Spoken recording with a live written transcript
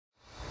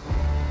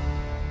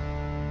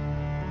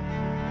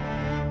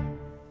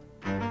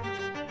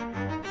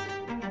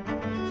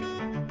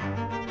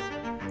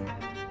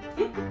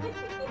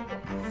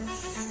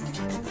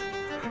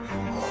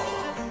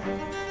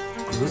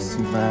Good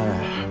smell.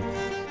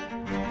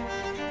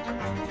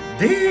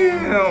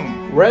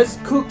 Damn! Let's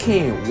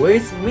cooking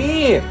with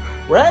me.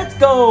 Let's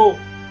go.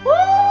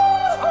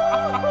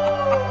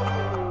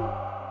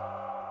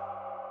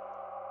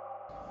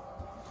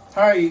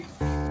 Hi.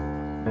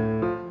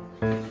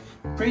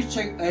 Please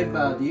check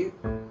everybody.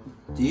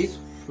 This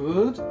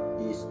food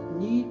is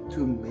need to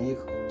make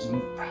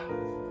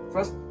kimbap.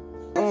 First,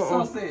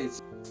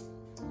 sausage.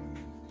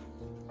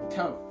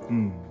 Carrot.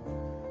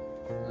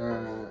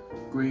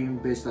 Green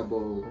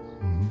vegetable.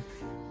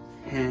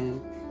 Ham.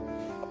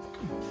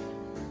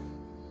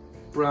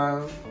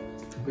 Brown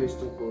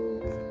vegetable.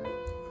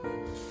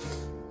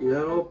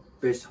 Yellow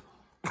vegetable.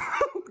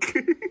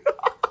 Okay.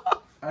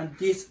 And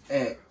this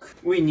egg.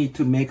 We need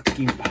to make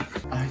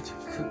kimbap. I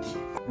cook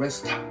it. Let's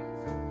start.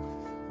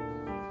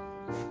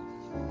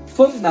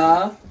 For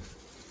now,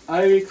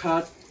 I will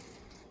cut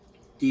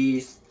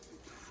this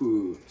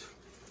food.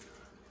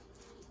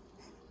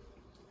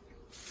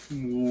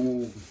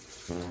 Ooh.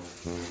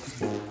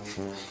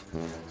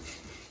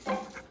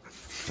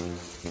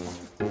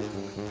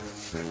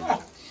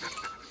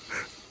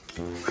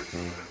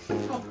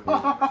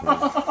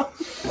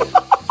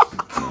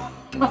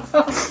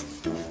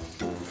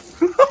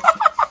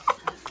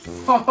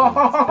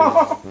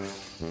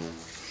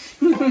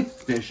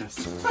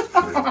 Delicious.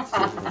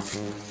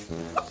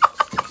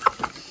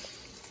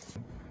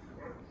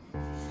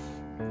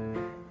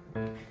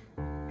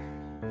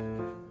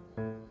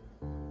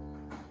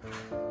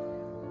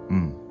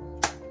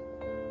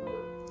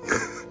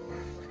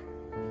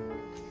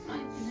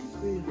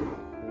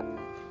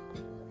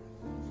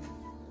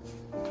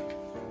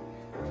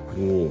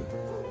 Ooh.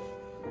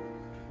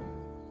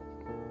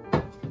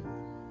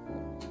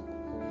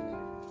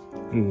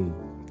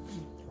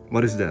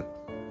 What is that?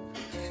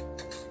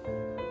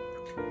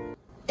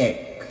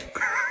 Egg.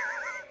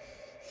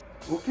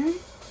 Okay.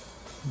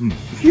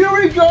 Here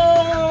we go!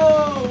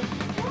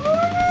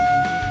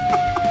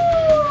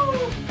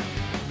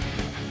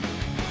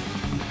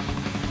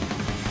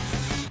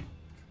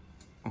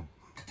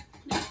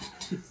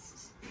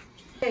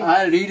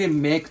 I really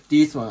make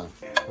this one.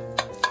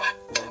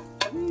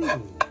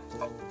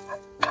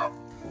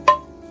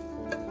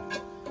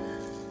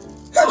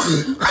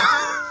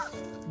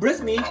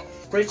 Bless me.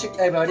 Please check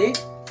everybody.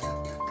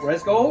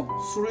 Let's go.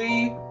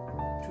 3, 2,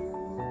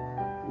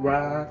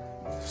 1.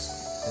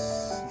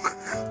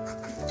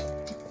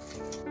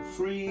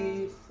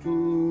 3,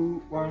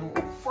 2, 1.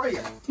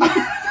 Fire.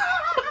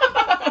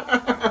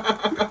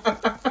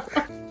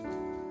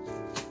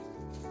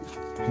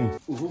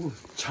 Ooh,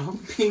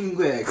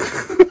 jumping egg.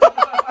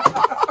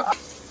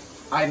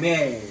 I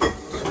made.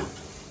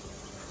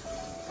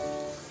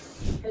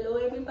 Hello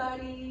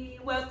everybody,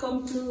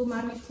 welcome to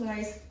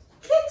Momiplier's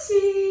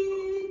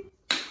kitchen.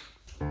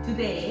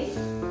 Today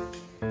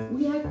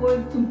we are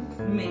going to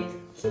make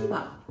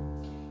kimbap.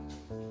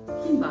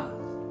 Kimbap.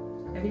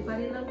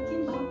 Everybody love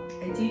kimbap.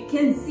 As you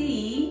can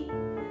see,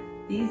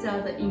 these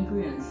are the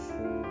ingredients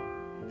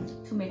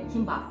to make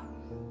kimbap.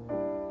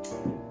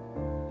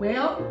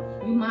 Well,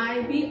 you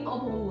might be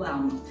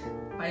overwhelmed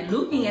by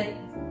looking at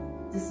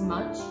this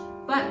much,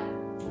 but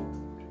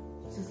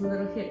just a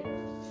little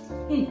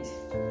hint.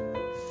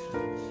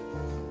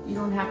 You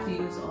don't have to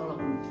use all of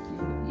them.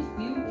 If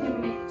you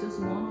can make just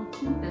one or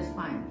two, that's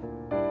fine.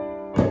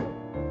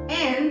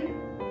 And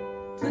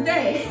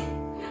today,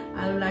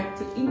 I would like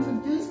to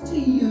introduce to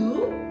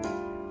you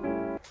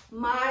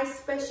my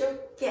special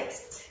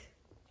guest.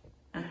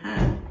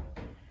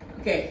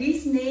 Okay,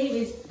 his name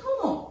is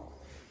Tomo.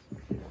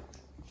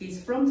 He's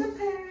from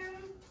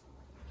Japan.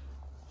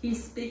 He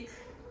speaks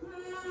a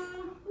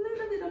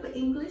little bit of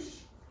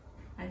English,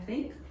 I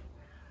think,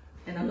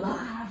 and a lot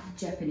of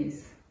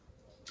Japanese.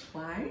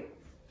 Why?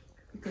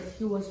 Because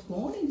he was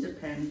born in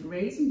Japan,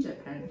 raised in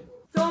Japan.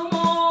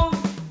 Tomo!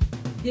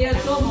 Dear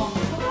Tomo!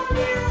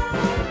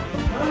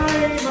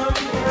 Hi,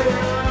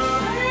 Momiplier!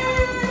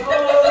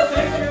 Oh,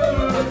 thank you!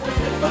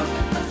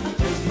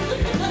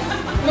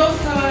 No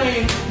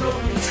sign!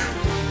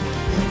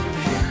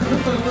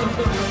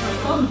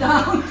 Calm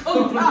down,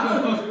 calm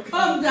down,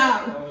 calm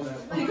down.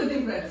 Take a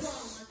deep breath.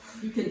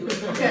 You can do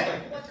it. Okay.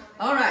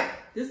 Alright,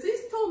 this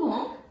is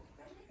Tomo.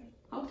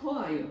 How tall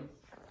are you?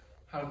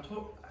 How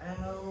tall?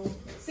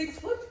 6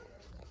 foot?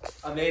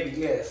 Maybe,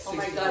 yes. Oh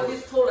my god,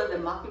 he's taller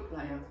than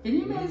Momiplier. Can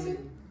you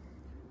imagine?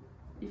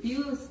 If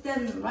you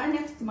stand right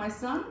next to my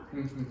son,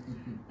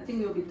 I think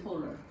you'll be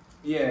taller.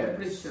 Yeah. I'm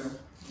pretty sure.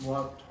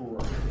 More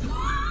tall.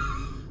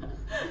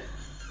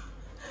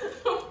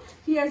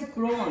 He has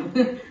grown.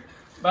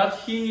 But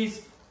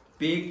he's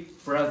big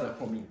brother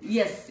for me.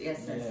 Yes.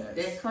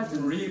 They're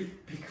cousins. Really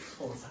big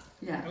brother.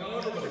 Yeah,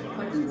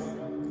 cousins.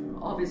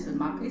 Obviously,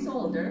 Mark is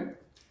older.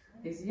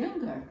 He's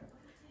younger.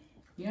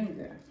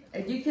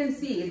 As you can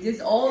see, this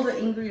is all the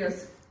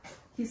ingredients.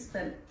 He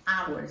spent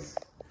hours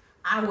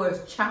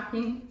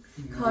chopping,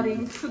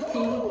 cutting,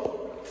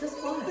 cooking, just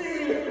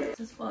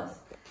for us.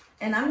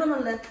 And I'm gonna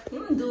let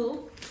him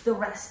do the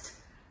rest,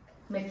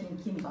 making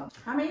kimbap.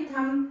 How many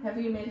times have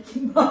you made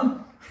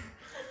kimbap?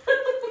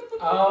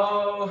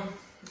 Oh,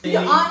 Be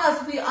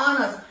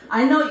honest.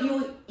 I know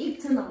you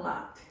eaten a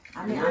lot.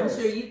 I mean, I'm Yes.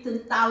 sure you eaten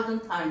 1,000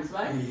 times,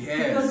 right?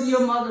 Yes. Because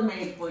your mother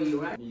made for you,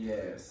 right?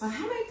 Yes. But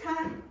how many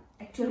times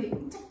actually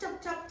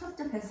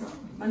찹찹찹찹찹 했어?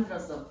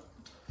 만들었어?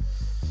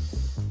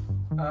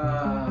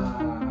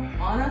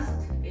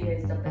 Honest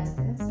is the best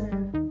answer.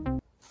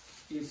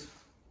 It's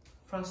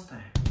first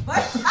time.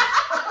 What?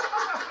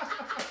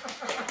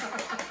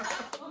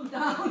 Calm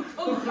down,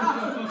 calm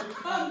down,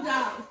 calm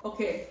down.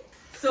 Okay,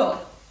 so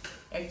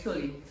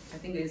actually, I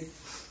think it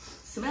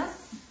smells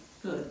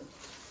good.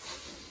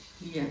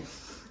 Yeah,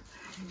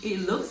 it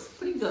looks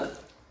pretty good.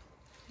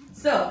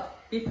 So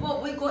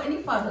before we go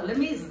any further, let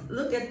me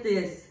look at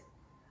this.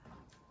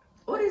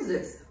 What is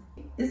this?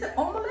 Is it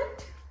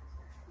omelette?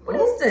 What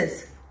is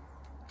this?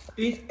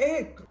 It's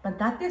egg. But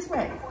not this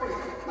way.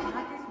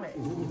 Not this way.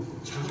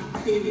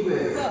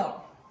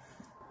 So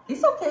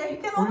it's okay.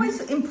 You can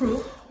always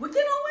improve. We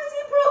can always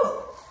improve.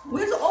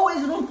 There's always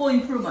room for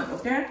improvement.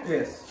 Okay.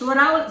 Yes. So what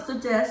I would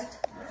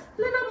suggest,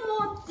 a little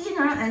more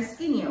thinner and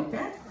skinny.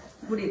 Okay.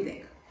 What do you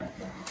think?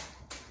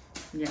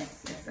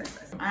 Yes.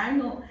 I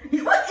know.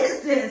 What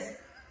is this?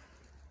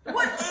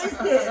 What is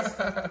this?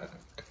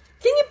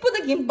 Can you put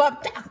the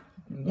KimBob down?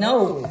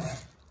 No.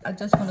 I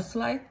just want to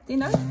slide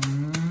thinner.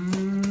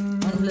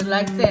 And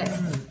like that.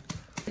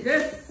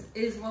 This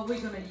is what we're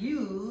going to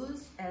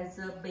use as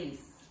a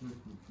base.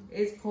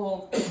 It's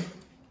called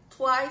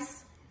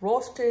twice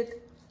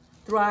roasted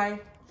dry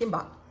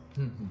KimBob.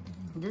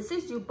 This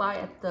is you buy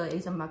at the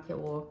Asian market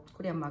or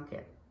Korean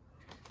market.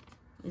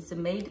 It's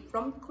made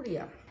from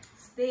Korea.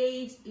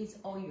 Stage is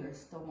all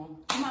yours, Tomo.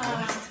 Come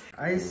on.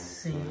 I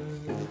think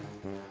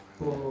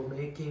for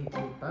making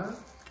kimbap,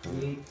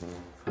 need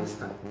first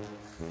time.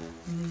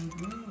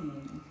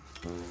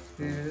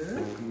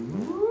 Good.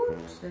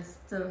 That's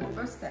the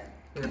first step.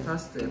 The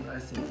first step, I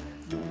think.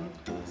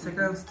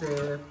 Second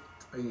step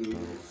is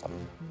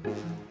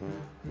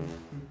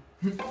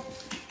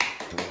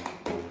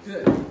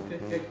Good.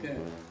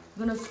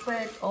 You're gonna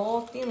spread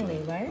all thinly,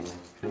 right?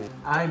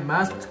 I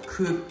must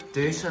cook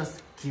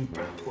delicious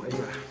kimbap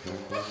forever.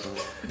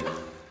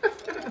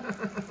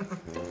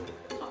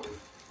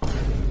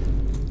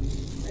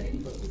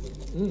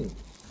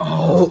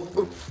 Oh,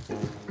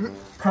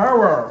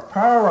 power!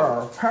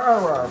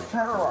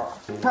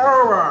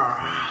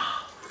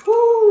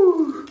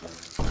 Woo.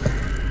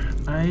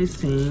 I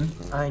think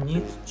I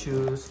need to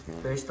choose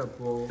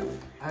vegetable.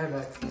 I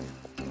like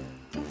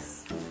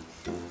this.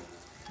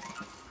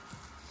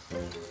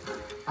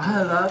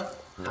 I love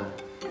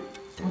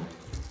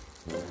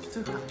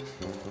too hot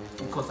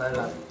because I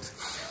love it.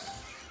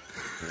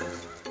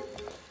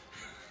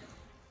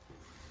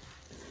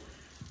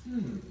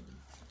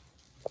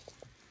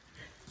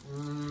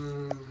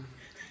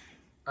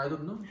 I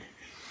don't know.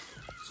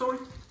 Sorry.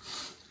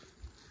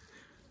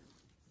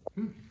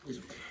 It's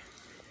okay.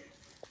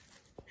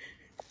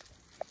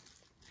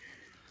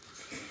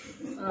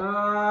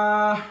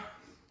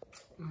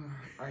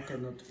 I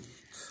cannot eat.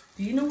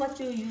 Do you know what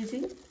you're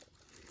using?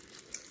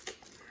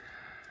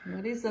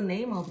 What is the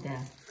name of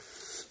that?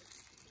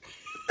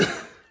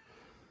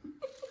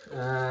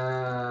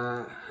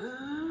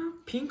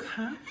 Pink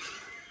ham?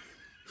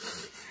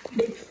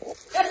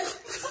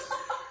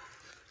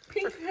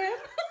 Pink ham?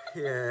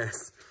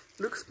 Yes.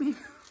 Looks pink.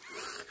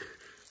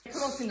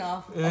 Close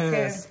enough.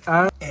 Yes.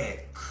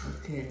 Egg.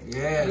 Okay.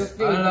 Yes,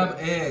 Your I love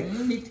favorite.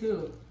 egg. Me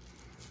too.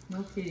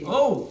 No kidding.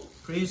 Oh,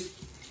 please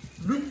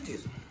look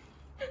this.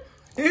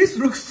 It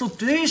looks so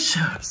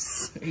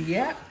delicious.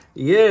 Yeah.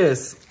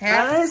 Yes,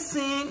 Have- I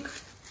think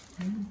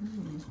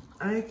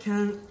I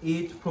can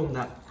eat from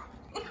now.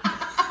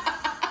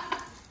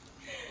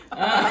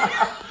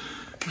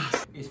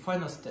 It's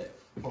final step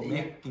for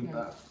making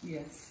kimbap.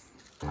 Yes.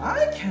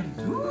 I can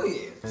do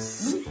it.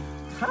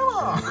 Come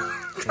on,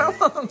 come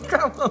on,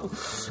 come on,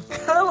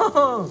 come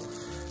on,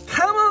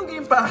 come on,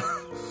 kimbap.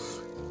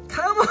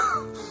 Come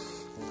on.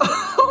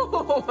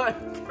 Oh my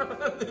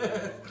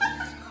goodness.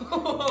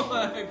 Oh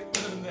my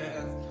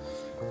goodness.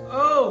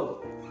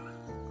 Oh.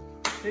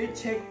 Please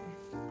check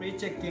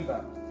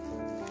kimbap.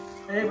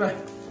 Everybody.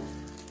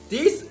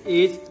 This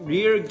is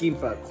real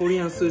kimbap,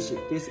 Korean sushi.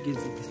 This is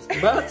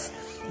but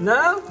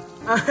now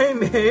I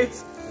made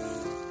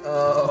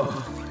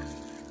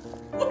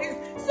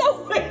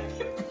So weird.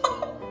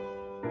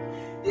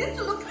 This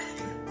looks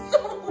so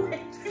weird.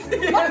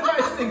 yes,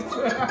 I think so.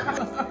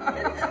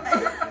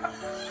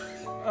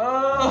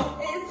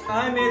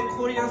 I made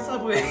Korean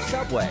Subway.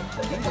 Subway,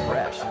 eat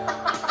fresh.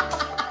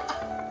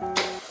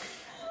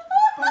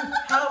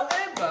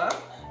 However,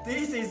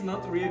 this is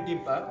not real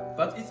kimbap,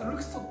 but it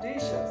looks so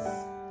delicious.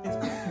 It's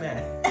good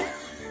smell.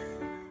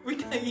 We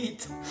can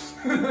eat.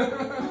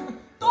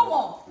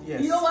 Tomo,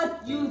 Yes. you know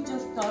what you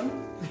just done?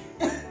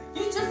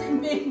 You just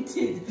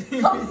invented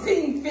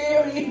something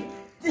very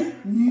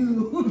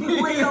new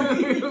way of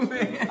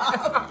eating.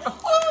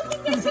 Oh,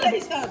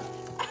 congratulations!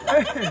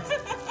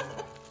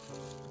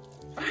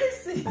 I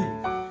see.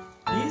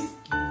 This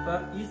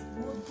kimbap is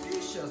more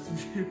delicious than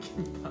real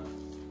kimbap.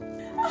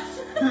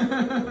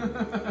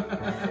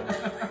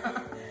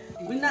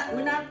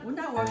 We're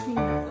not working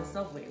for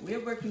Subway.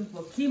 We're working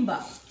for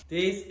KimBob.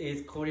 This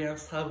is Korean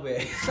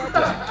Subway.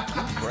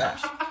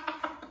 Fresh.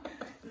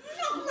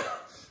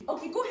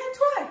 Okay, go ahead,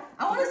 try.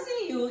 I want to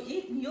see you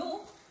eat your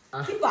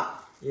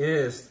kimbap.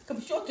 Yes. Come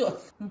show to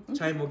us.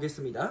 잘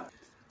먹겠습니다.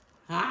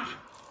 Ah.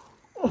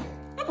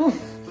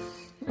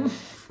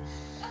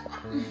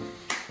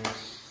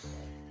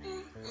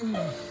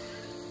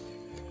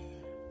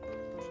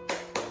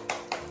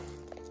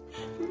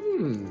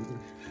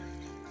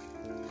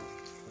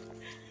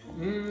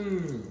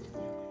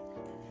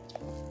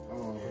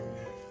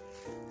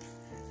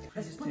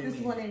 Let's put this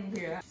one in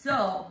here.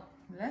 So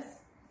let's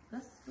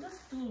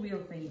do real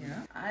thing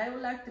here. I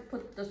would like to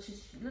put the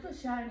little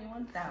shiny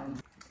one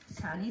down.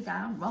 Shiny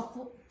down,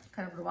 ruffle,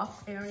 kind of the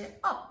rough area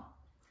up.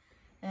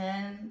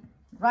 And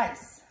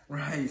rice.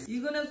 Rice.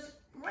 You're gonna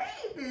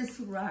spray this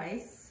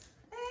rice.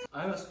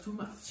 I was too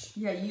much.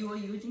 Yeah, you were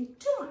using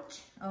too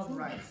much of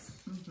rice.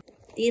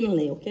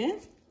 Thinly, okay?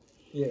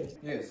 Yes.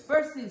 Yes.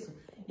 First is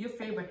your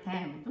favorite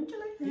ham. Don't you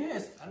like ham?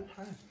 Yes. I'm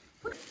fine.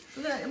 What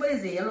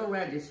is it? Yellow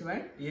radish,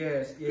 right?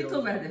 Yes.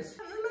 Pickle radish.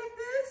 You like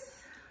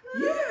this?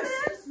 Yes.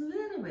 Just a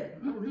little bit.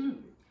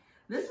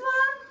 This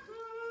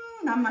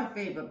one, not my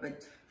favorite,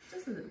 but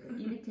just a little bit.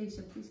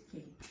 Imitation fish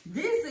cake.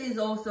 This is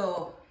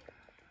also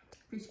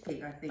fish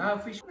cake, I think.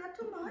 Fish. Not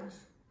too much.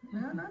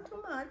 No, not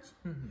too much.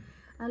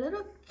 A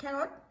little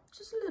carrot,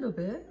 just a little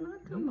bit,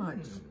 not too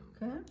much.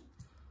 Okay.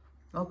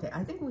 Okay,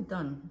 I think we're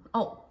done.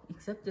 Oh,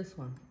 except this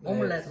one.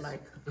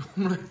 Omelette-like.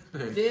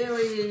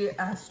 Very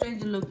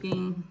strange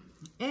looking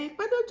egg,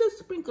 but I'll just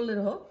sprinkle it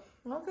up.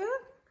 Okay.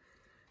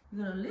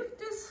 You're gonna lift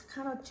this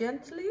kind of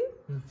gently.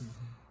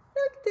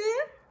 Like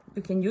that.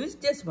 You can use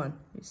this one.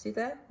 You see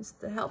that? It's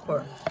the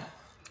helper.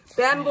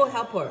 Bamboo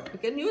helper. You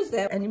can use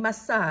that and you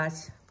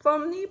massage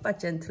firmly but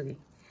gently.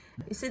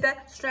 You see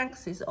that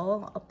strength is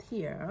all up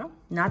here,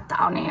 not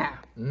down here,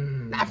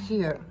 not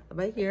here,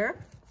 right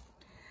here.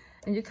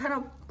 And you kind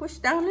of push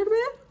down a little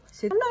bit.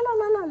 See, la la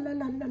la la la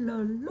la la la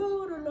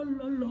la la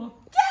la la.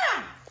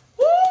 Yeah!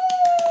 Woo!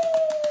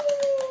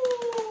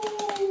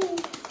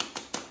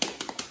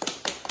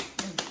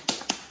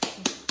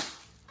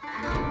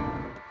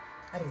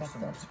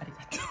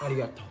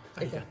 Arigato.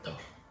 Arigato.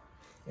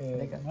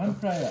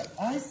 Momiplier,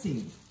 I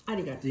think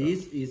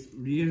this is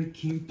real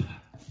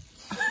kimbap.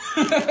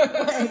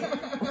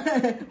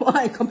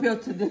 Why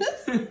compared to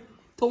this?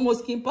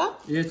 Tomo's kimbap?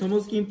 Yeah,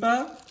 Tomo's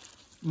kimbap.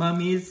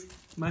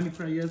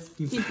 Momiplier's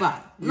kimbap.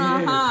 Kimbap.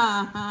 Yes.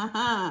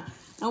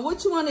 Now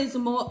which one is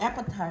more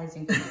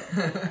appetizing?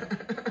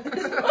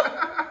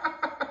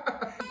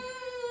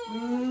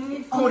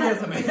 I'll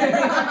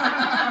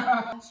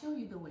show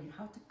you the way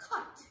how to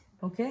cut.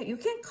 Okay, you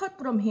can cut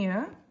from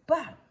here,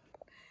 but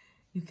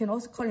you can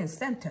also cut in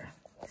center.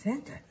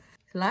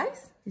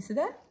 Slice, you see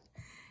that?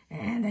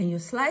 And then you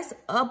slice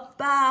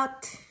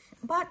about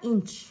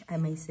inch, I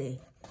may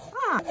say.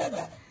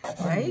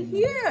 Right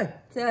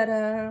here.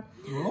 Ta-da.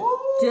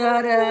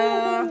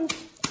 Ta-da.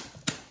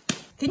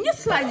 Can you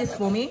slice this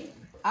for me?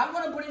 I'm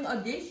gonna bring a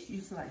dish, you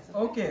slice it.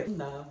 Okay.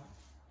 Now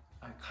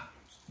I cut.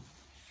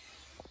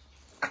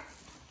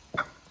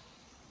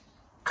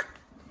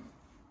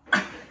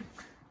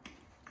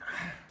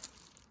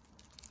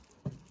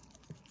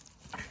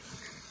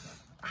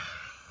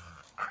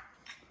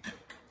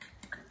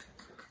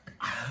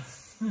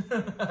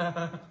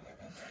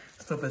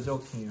 Stop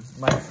joking.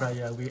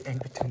 Momiplier will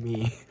angry to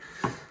me.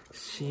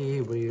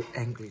 She will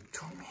angry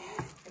to me.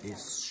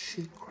 It's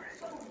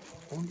secret.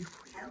 Only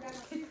for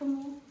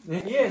you.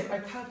 Yes, I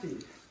cut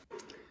it.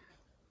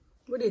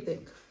 What do you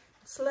think?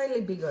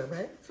 Slightly bigger,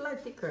 right?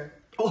 Slightly thicker.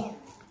 Oh.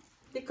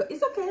 Thicker.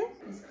 It's okay.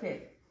 It's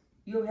okay.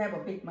 You have a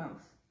big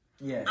mouth.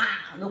 Yes.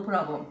 No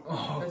problem.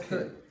 Oh, That's okay.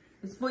 good.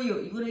 It's for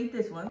you. You're gonna eat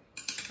this one.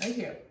 Right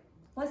here.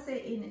 What's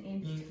it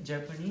in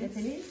Japanese?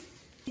 Japanese?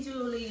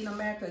 Usually in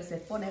America it's a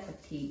bon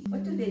appetit.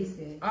 What do they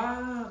say?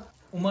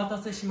 お待た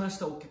せしまし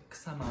たお客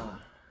様。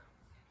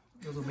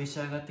どうぞ召し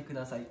上がってく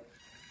ださい。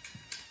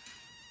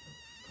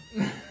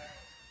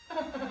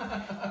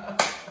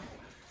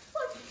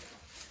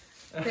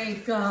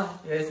Thank God.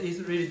 Yes, it's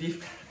really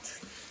difficult.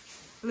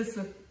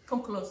 Listen,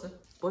 come closer.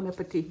 Bon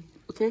appetit,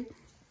 okay?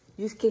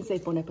 You can say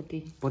bon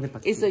appetit. Bon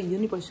appetit. It's a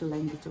universal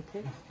language,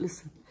 okay?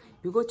 Listen,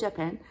 you go to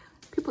Japan,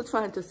 people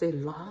trying to say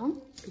long,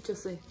 you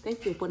just say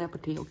thank you, bon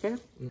appetit, okay?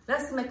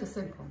 Let's make it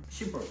simple.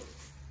 Simple.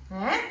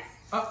 Eh?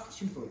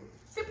 Simple.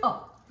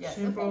 Simple. Yeah,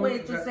 simple way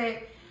to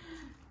say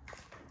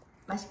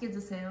맛있게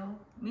드세요.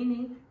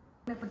 Meaning,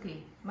 bon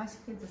appetit.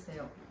 맛있게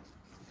드세요.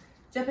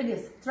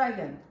 Japanese, try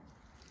again.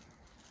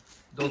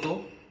 どう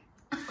ぞ。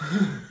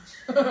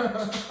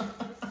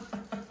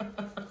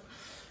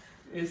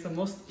It's the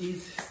most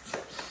easiest.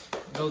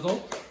 どうぞ。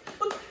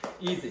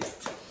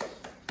Easiest.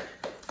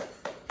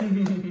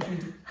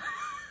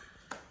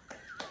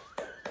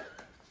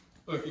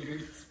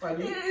 It's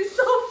funny. It is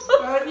so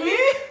funny.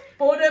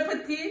 Bon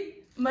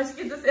appetit.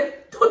 맛있게 드세요.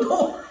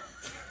 도도.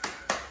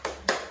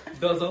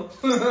 どうぞ。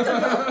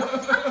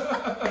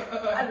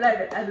I love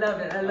it. I love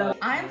it. I love it.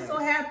 I'm so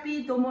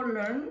happy Tomo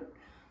learned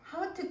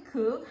how to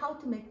cook, how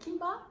to make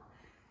kimbap.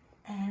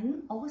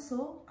 And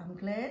also, I'm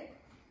glad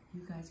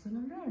you guys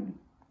gonna learn.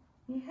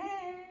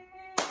 Yay!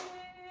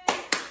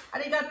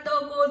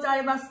 아리가또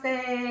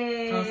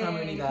고자이마스테.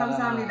 감사합니다.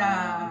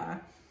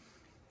 감사합니다.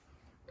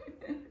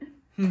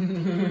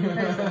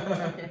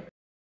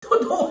 또